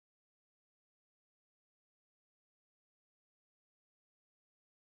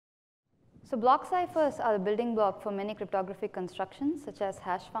So block ciphers are the building block for many cryptographic constructions, such as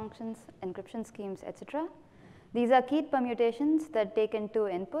hash functions, encryption schemes, etc. These are keyed permutations that take in two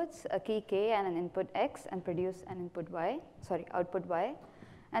inputs, a key k and an input x, and produce an output y.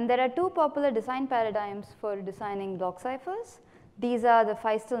 And there are two popular design paradigms for designing block ciphers. These are the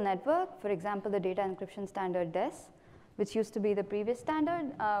Feistel network, for example, the data encryption standard DES, which used to be the previous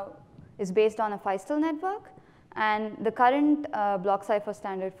standard, is based on a Feistel network. And the current block cipher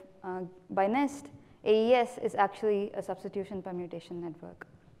standard by NIST, AES, is actually a substitution permutation network.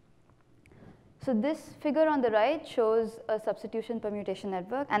 So this figure on the right shows a substitution permutation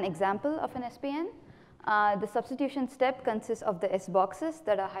network, an example of an SPN. The substitution step consists of the S boxes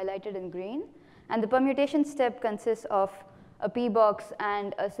that are highlighted in green, and the permutation step consists of a P box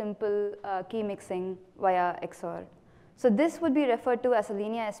and a simple key mixing via XOR. So this would be referred to as a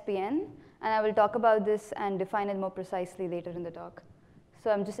linear SPN, and I will talk about this and define it more precisely later in the talk. So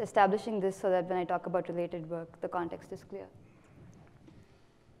I'm just establishing this so that when I talk about related work, the context is clear.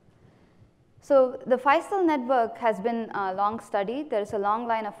 So the Feistel network has been long studied. There is a long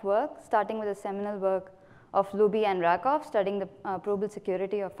line of work, starting with the seminal work of Luby and Rakov, studying the probable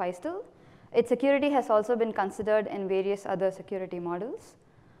security of Feistel. Its security has also been considered in various other security models.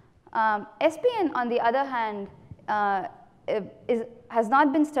 SPN, on the other hand, has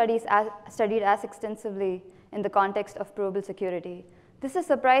not been studied as extensively in the context of probable security. This is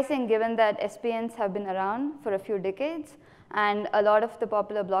surprising given that SPNs have been around for a few decades, and a lot of the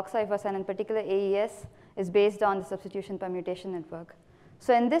popular block ciphers, and in particular AES, is based on the substitution permutation network.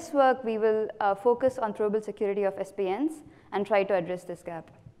 So in this work, we will focus on probable security of SPNs and try to address this gap.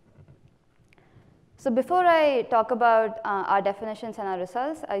 So before I talk about our definitions and our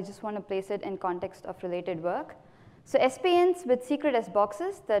results, I just want to place it in context of related work. So SPNs with secret S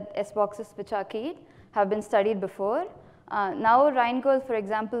boxes, that S boxes which are keyed, have been studied before. Now Reingold, for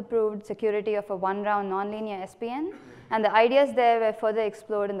example, proved security of a one-round nonlinear SPN, and the ideas there were further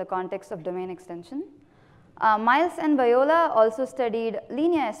explored in the context of domain extension. Miles and Viola also studied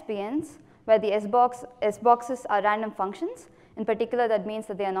linear SPNs, where the S boxes are random functions. In particular, that means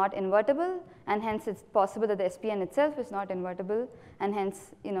that they are not invertible, and hence it's possible that the SPN itself is not invertible, and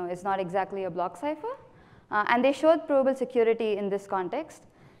hence is not exactly a block cipher. And they showed probable security in this context.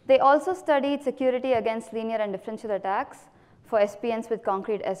 They also studied security against linear and differential attacks for SPNs with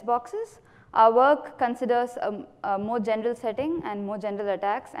concrete S boxes. Our work considers a more general setting and more general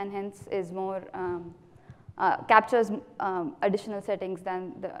attacks, and hence is more captures additional settings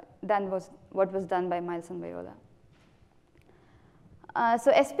than what was done by Miles and Viola.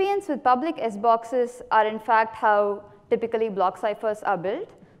 So SPNs with public S boxes are in fact how typically block ciphers are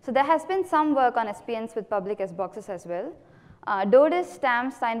built. So there has been some work on SPNs with public S boxes as well. Dodis,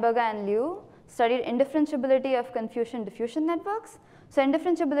 Stam, Steinberger, and Liu studied indifferentiability of confusion-diffusion networks. So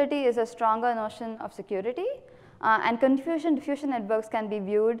indifferentiability is a stronger notion of security, and confusion-diffusion networks can be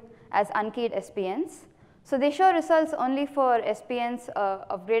viewed as unkeyed SPNs. So they show results only for SPNs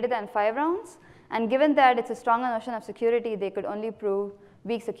of greater than 5 rounds, and given that it's a stronger notion of security, they could only prove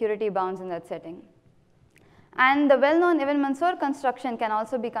weak security bounds in that setting. And the well-known Even-Mansour construction can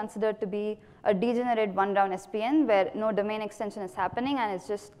also be considered to be a degenerate one-round SPN where no domain extension is happening, and it's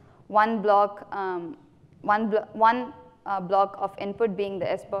just one block of input being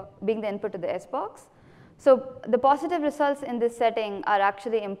the input to the S box. So the positive results in this setting are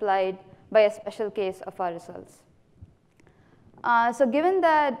actually implied by a special case of our results. So given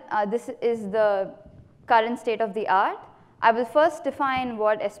that this is the current state of the art, I will first define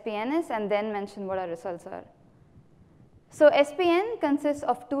what SPN is and then mention what our results are. So SPN consists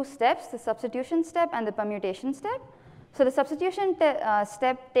of 2 steps, the substitution step and the permutation step. So the substitution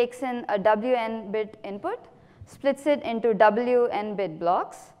step takes in a Wn bit input, splits it into Wn bit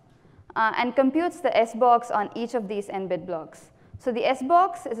blocks, and computes the S box on each of these n bit blocks. So the S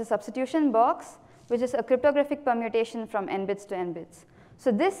box is a substitution box, which is a cryptographic permutation from n bits to n bits.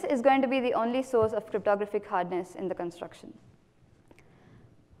 So this is going to be the only source of cryptographic hardness in the construction.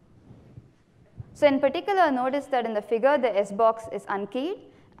 So in particular, notice that in the figure, the S box is unkeyed,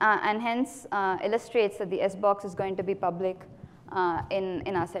 and hence illustrates that the S box is going to be public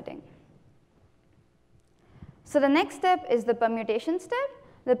in our setting. So the next step is the permutation step.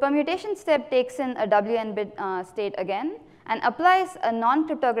 The permutation step takes in a Wn bit state again and applies a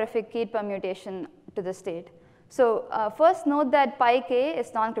non-cryptographic keyed permutation to the state. So first note that pi k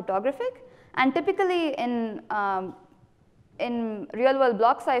is non-cryptographic, and typically in real-world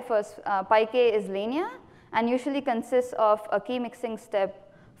block ciphers, pi k is linear and usually consists of a key mixing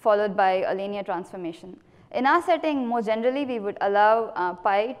step followed by a linear transformation. In our setting, more generally, we would allow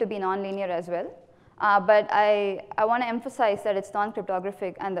pi to be nonlinear as well. But I want to emphasize that it's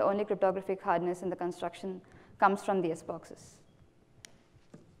non-cryptographic, and the only cryptographic hardness in the construction comes from the S boxes.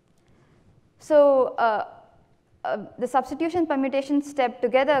 So the substitution permutation step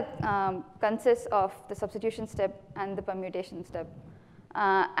together consists of the substitution step and the permutation step.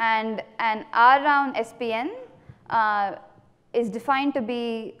 And an R-round SPN is defined to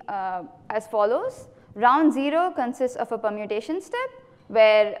be as follows. Round 0 consists of a permutation step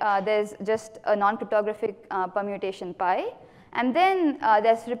where there's just a non-cryptographic permutation pi, and then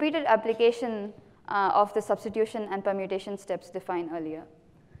there's repeated application of the substitution and permutation steps defined earlier.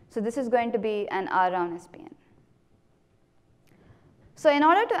 So this is going to be an R-round SPN. So in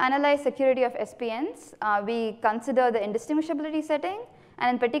order to analyze security of SPNs, we consider the indistinguishability setting,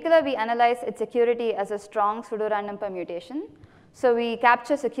 and in particular we analyze its security as a strong pseudorandom permutation. So we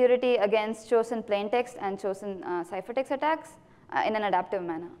capture security against chosen plaintext and chosen ciphertext attacks in an adaptive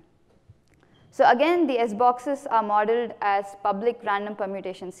manner. So again, the S boxes are modeled as public random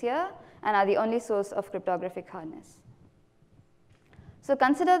permutations here and are the only source of cryptographic hardness. So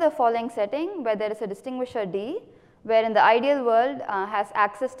consider the following setting where there is a distinguisher D, where in the ideal world has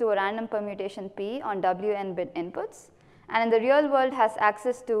access to a random permutation P on WN bit inputs, and in the real world has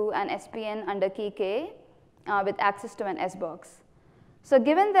access to an SPN under key K with access to an S box. So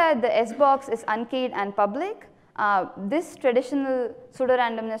given that the S box is unkeyed and public, this traditional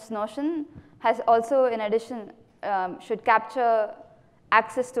pseudorandomness notion has also, in addition, should capture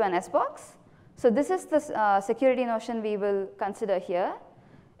access to an S box. So this is the security notion we will consider here.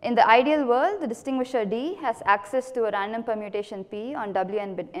 In the ideal world, the distinguisher D has access to a random permutation P on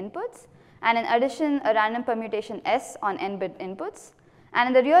WN bit inputs, and in addition, a random permutation S on N bit inputs. And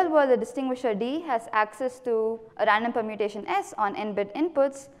in the real world, the distinguisher D has access to a random permutation S on N bit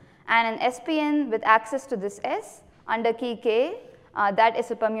inputs, and an SPN with access to this S under key K, that is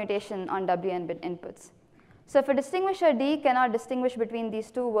a permutation on WN bit inputs. So if a distinguisher D cannot distinguish between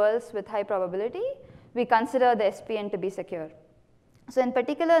these two worlds with high probability, we consider the SPN to be secure. So in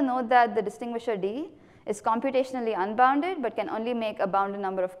particular, note that the distinguisher D is computationally unbounded, but can only make a bounded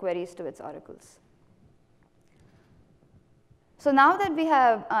number of queries to its oracles. So now that we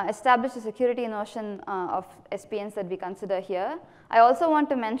have established the security notion of SPNs that we consider here, I also want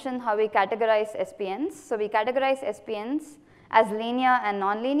to mention how we categorize SPNs. So we categorize SPNs as linear and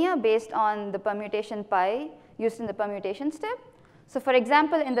nonlinear based on the permutation pi used in the permutation step. So for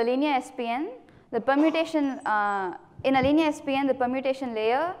example, in the linear SPN, the permutation, in a linear SPN, the permutation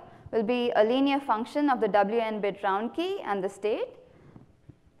layer will be a linear function of the WN bit round key and the state.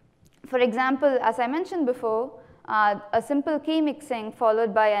 For example, as I mentioned before, a simple key mixing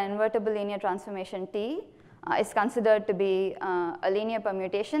followed by an invertible linear transformation T is considered to be a linear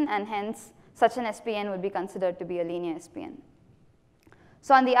permutation, and hence such an SPN would be considered to be a linear SPN.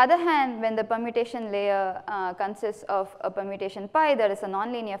 So on the other hand, when the permutation layer consists of a permutation pi, there is a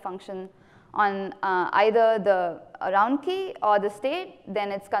nonlinear function on either the round key or the state,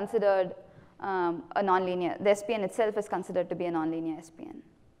 then it's considered a nonlinear. The SPN itself is considered to be a nonlinear SPN.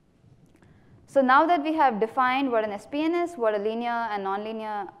 So now that we have defined what an SPN is, what a linear and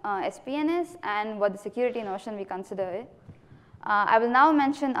nonlinear SPN is, and what the security notion we consider, I will now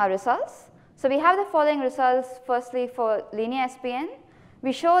mention our results. So we have the following results. Firstly, for linear SPN,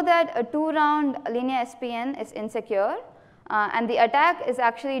 we show that a 2-round linear SPN is insecure, and the attack is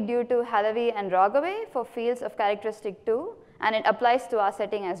actually due to Halavi and Rogaway for fields of characteristic 2, and it applies to our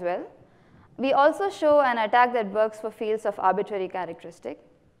setting as well. We also show an attack that works for fields of arbitrary characteristic.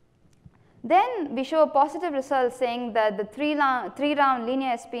 Then we show a positive result saying that the 3-round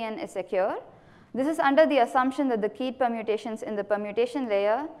linear SPN is secure. This is under the assumption that the keyed permutations in the permutation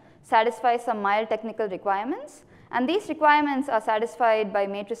layer satisfy some mild technical requirements, and these requirements are satisfied by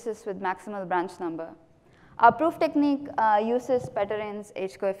matrices with maximal branch number. Our proof technique uses Peterin's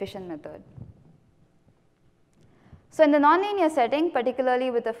H coefficient method. So in the nonlinear setting,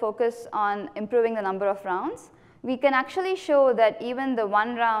 particularly with a focus on improving the number of rounds, we can actually show that even the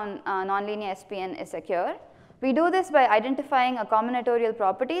 1-round nonlinear SPN is secure. We do this by identifying a combinatorial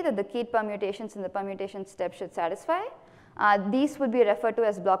property that the keyed permutations in the permutation step should satisfy. These would be referred to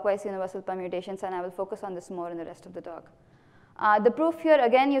as blockwise universal permutations, and I will focus on this more in the rest of the talk. The proof here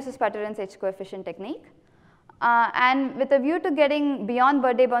again uses Peterin's H coefficient technique. And with a view to getting beyond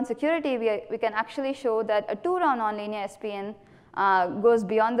birthday bound security, we can actually show that a 2-round nonlinear SPN goes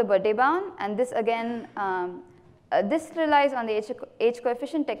beyond the birthday bound, and this again, this relies on the H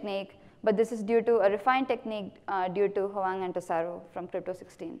coefficient technique, but this is due to a refined technique due to Hoang and Tosaro from Crypto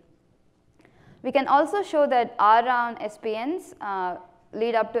 16. We can also show that R-round SPNs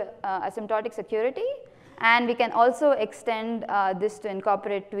lead up to asymptotic security, And we can also extend this to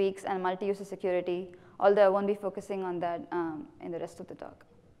incorporate tweaks and multi-user security, although I won't be focusing on that in the rest of the talk.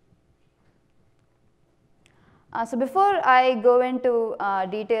 So before I go into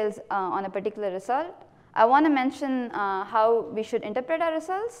details on a particular result, I want to mention how we should interpret our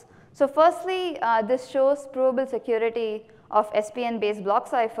results. So firstly, this shows provable security of SPN-based block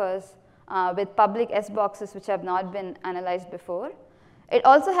ciphers with public S boxes which have not been analyzed before. It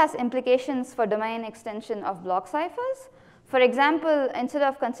also has implications for domain extension of block ciphers. For example, instead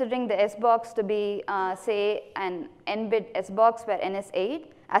of considering the S box to be, say, an n-bit S box where n is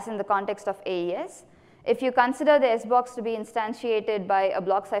 8, as in the context of AES, if you consider the S box to be instantiated by a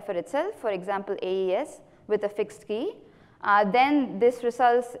block cipher itself, for example, AES, with a fixed key, then this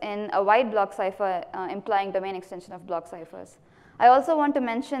results in a wide block cipher implying domain extension of block ciphers. I also want to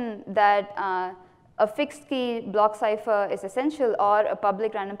mention that a fixed key block cipher is essential, or a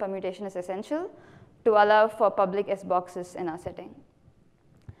public random permutation is essential to allow for public S boxes in our setting.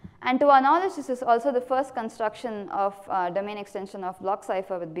 And to our knowledge, this is also the first construction of domain extension of block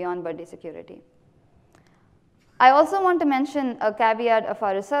cipher with beyond birthday security. I also want to mention a caveat of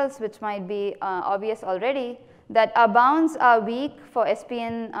our results, which might be obvious already, that our bounds are weak for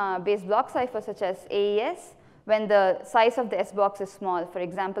SPN-based block ciphers such as AES when the size of the S box is small, for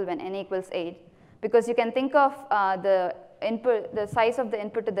example, when n equals 8. Because you can think of the size of the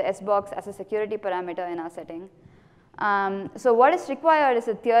input to the S box as a security parameter in our setting. So what is required is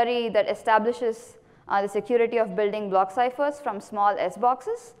a theory that establishes the security of building block ciphers from small S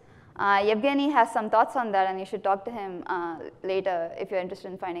boxes. Yevgeny has some thoughts on that, and you should talk to him later if you're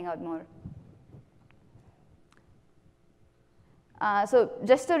interested in finding out more. So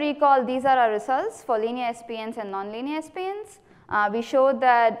just to recall, these are our results for linear SPNs and nonlinear SPNs. We showed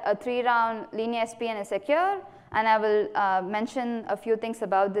that a 3-round linear SPN is secure, and I will mention a few things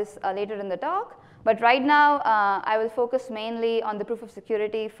about this later in the talk. But right now, I will focus mainly on the proof of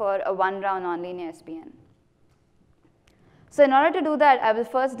security for a 1-round nonlinear SPN. So in order to do that, I will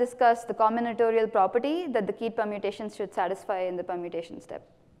first discuss the combinatorial property that the keyed permutations should satisfy in the permutation step.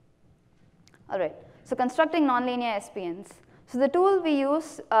 All right, so constructing nonlinear SPNs. So the tool we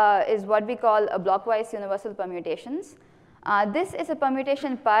use is what we call a blockwise universal permutations. This is a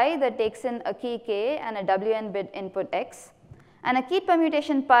permutation pi that takes in a key k and a wn bit input x. And a keyed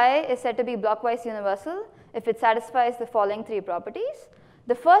permutation pi is said to be blockwise universal if it satisfies the following 3 properties.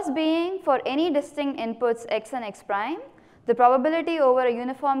 The first being, for any distinct inputs x and x prime, the probability over a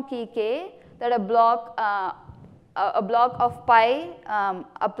uniform key k that a block of pi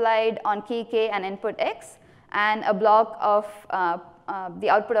applied on key k and input x, and a block of the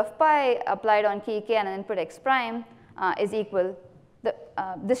output of pi applied on key k and input x prime is equal.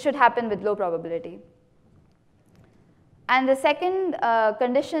 This should happen with low probability. And the second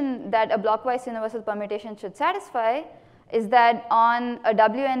condition that a blockwise universal permutation should satisfy is that on a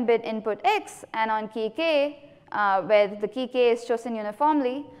wn bit input x and on key k, where the key k is chosen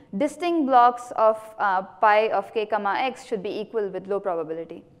uniformly, distinct blocks of pi of k comma x should be equal with low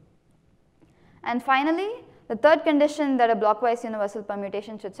probability. And finally, the third condition that a blockwise universal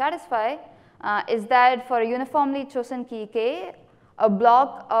permutation should satisfy is that for a uniformly chosen key k, a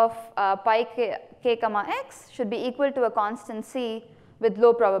block of pi k comma x should be equal to a constant c with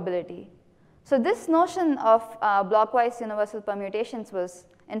low probability. So this notion of blockwise universal permutations was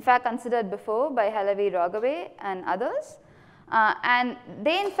in fact considered before by Halevi, Rogaway, and others. And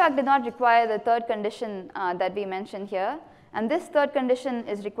they in fact did not require the third condition that we mentioned here. And this third condition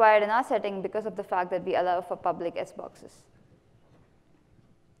is required in our setting because of the fact that we allow for public S boxes.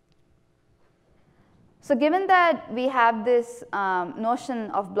 So given that we have this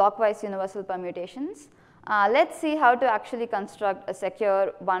notion of blockwise universal permutations, let's see how to actually construct a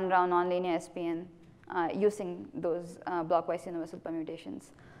secure 1-round nonlinear SPN using those blockwise universal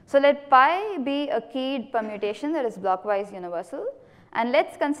permutations. So let pi be a keyed permutation that is blockwise universal. And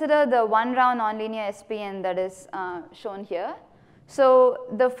let's consider the 1-round nonlinear SPN that is shown here. So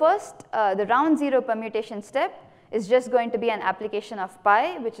the first, the round 0 permutation step is just going to be an application of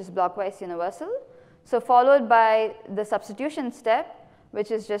pi, which is blockwise universal. So followed by the substitution step,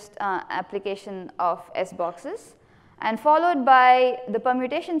 which is just application of S boxes. And followed by the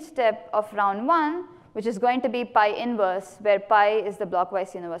permutation step of round 1, which is going to be pi inverse, where pi is the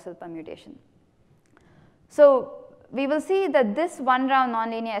blockwise universal permutation. So we will see that this 1-round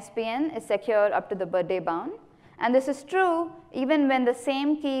nonlinear SPN is secure up to the birthday bound. And this is true even when the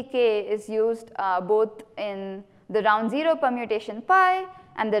same key k is used both in the round 0 permutation pi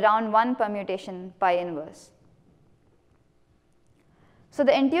and the round 1 permutation pi inverse. So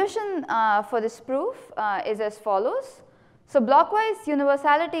the intuition for this proof is as follows. So blockwise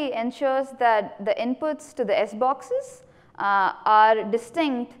universality ensures that the inputs to the S boxes are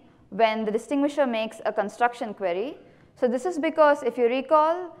distinct when the distinguisher makes a construction query. So this is because if you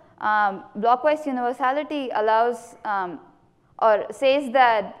recall, blockwise universality allows or says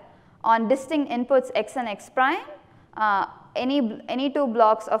that on distinct inputs x and x prime, any two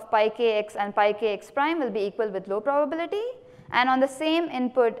blocks of pi kx and pi kx prime will be equal with low probability, and on the same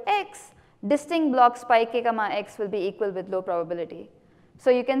input x, distinct blocks pi k comma x will be equal with low probability.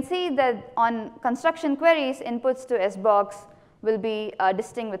 So you can see that on construction queries, inputs to S box will be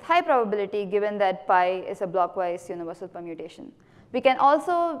distinct with high probability given that pi is a blockwise universal permutation. We can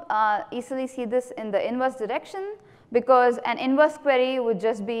also easily see this in the inverse direction, because an inverse query would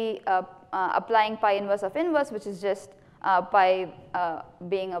just be applying pi inverse of inverse, which is just pi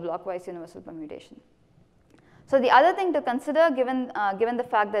being a blockwise universal permutation. So the other thing to consider, given the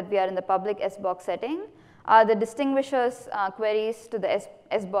fact that we are in the public S box setting, are the distinguishers queries to the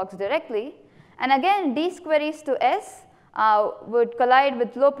S box directly. And again, these queries to S would collide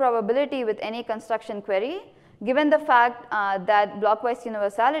with low probability with any construction query, given the fact that blockwise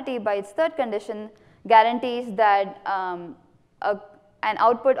universality by its third condition guarantees that an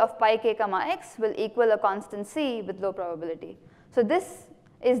output of pi k comma x will equal a constant c with low probability. So this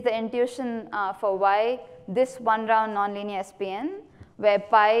is the intuition for why this one-round nonlinear SPN, where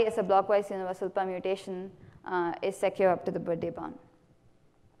pi is a blockwise universal permutation, is secure up to the birthday bound.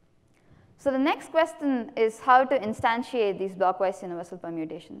 So the next question is how to instantiate these blockwise universal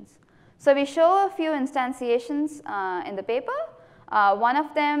permutations. So we show a few instantiations in the paper. One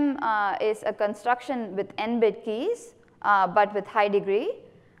of them is a construction with n-bit keys, but with high degree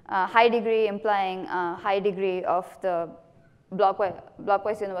implying high degree of the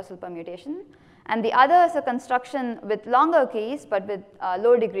blockwise universal permutation. And the other is a construction with longer keys, but with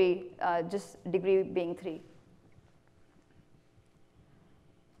low degree, just degree being 3.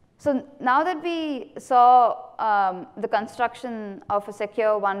 So now that we saw the construction of a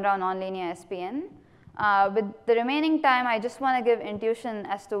secure one-round nonlinear SPN, with the remaining time, I just want to give intuition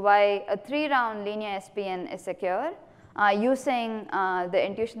as to why a 3-round linear SPN is secure, using the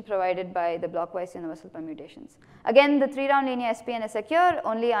intuition provided by the blockwise universal permutations. Again, the 3-round linear SPN is secure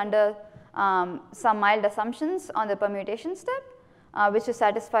only under some mild assumptions on the permutation step, which is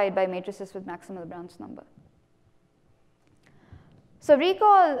satisfied by matrices with maximal Brown's number. So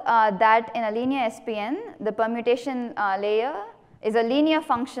recall that in a linear SPN, the permutation layer is a linear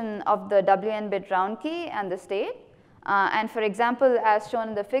function of the Wn-bit round key and the state. And for example, as shown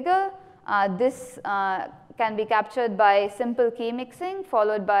in the figure, this can be captured by simple key mixing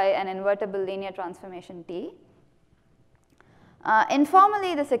followed by an invertible linear transformation T.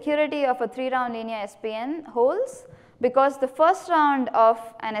 Informally, the security of a 3-round linear SPN holds because the first round of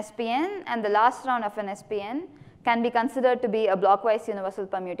an SPN and the last round of an SPN can be considered to be a blockwise universal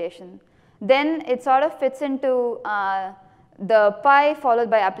permutation. Then it sort of fits into the pi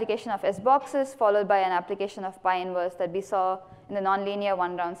followed by application of S boxes followed by an application of pi inverse that we saw in the nonlinear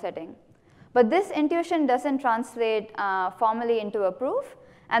one-round setting. But this intuition doesn't translate formally into a proof,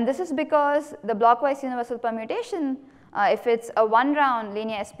 and this is because the blockwise universal permutation, if it's a one-round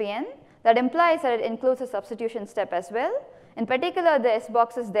linear SPN, that implies that it includes a substitution step as well. In particular, the S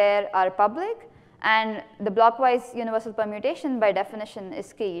boxes there are public, and the blockwise universal permutation by definition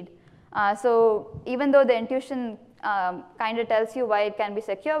is keyed. So even though the intuition kind of tells you why it can be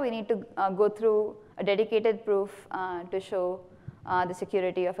secure, we need to go through a dedicated proof to show the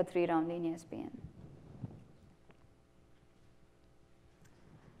security of a 3-round linear SPN.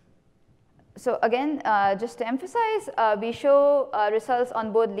 So again, just to emphasize, we show results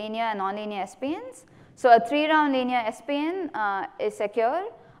on both linear and nonlinear SPNs. So a 3-round linear SPN is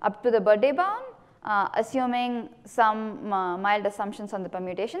secure up to the birthday bound, assuming some mild assumptions on the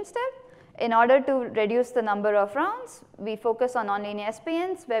permutation step. In order to reduce the number of rounds, we focus on nonlinear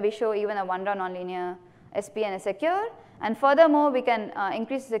SPNs, where we show even a 1-round nonlinear SPN is secure. And furthermore, we can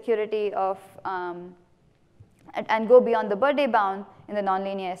increase the security of and go beyond the birthday bound in the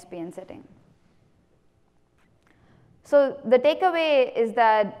nonlinear SPN setting. So the takeaway is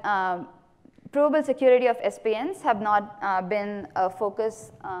that provable security of SPNs have not been a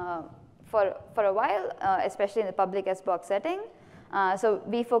focus for a while, especially in the public S box setting. So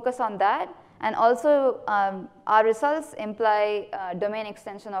we focus on that, and also our results imply domain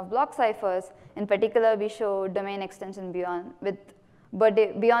extension of block ciphers. In particular, we show domain extension beyond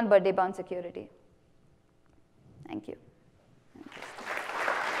birthday bound security. Thank you.